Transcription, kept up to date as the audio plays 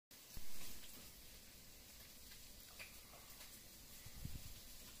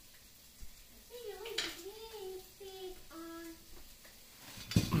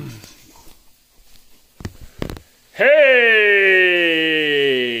Hey!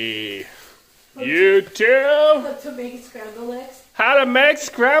 YouTube! How to make scrambled eggs? How to make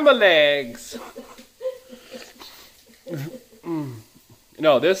scrambled eggs!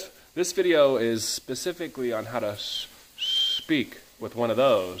 No, this video is specifically on how to speak with one of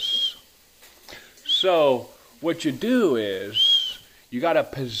those. So, what you do is, you gotta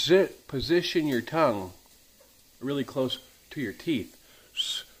position your tongue really close to your teeth.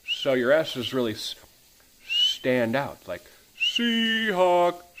 So your S's really stand out, like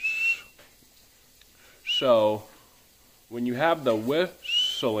Seahawks. So, when you have the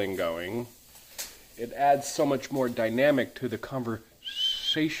whistling going, it adds so much more dynamic to the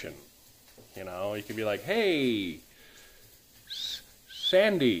conversation. You know, you can be like, hey,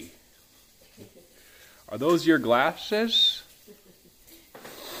 Sandy, are those your glasses?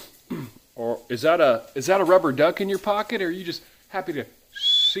 Or is that a rubber duck in your pocket, or are you just happy to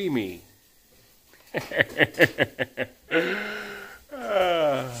see me?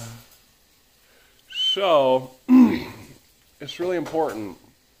 So, it's really important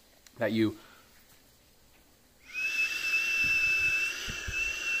that you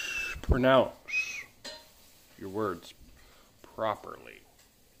pronounce your words properly.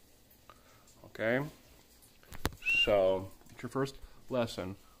 Okay? So, it's your first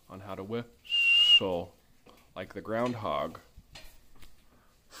lesson on how to whistle like the groundhog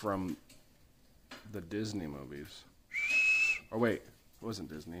from the Disney movies. Or wait, it wasn't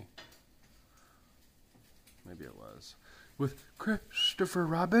Disney. Maybe it was. With Christopher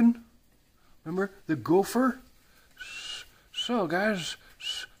Robin? Remember the gopher? So guys,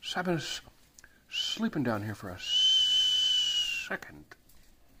 I've been sleeping down here for a second.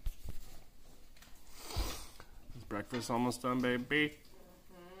 Is breakfast almost done, baby?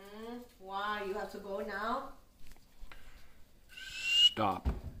 Why? You have to go now? Stop.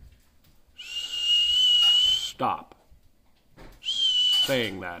 Stop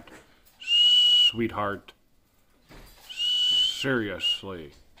saying that, sweetheart.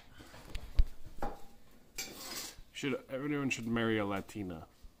 Seriously. Everyone should marry a Latina.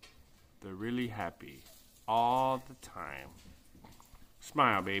 They're really happy all the time.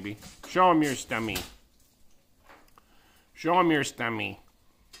 Smile, baby. Show them your stummy. Show them your stummy.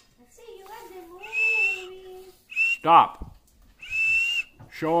 I see you like the movie. Stop.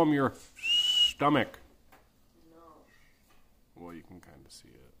 Show them your stomach. No. Well, you can kind of see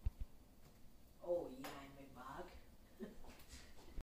it.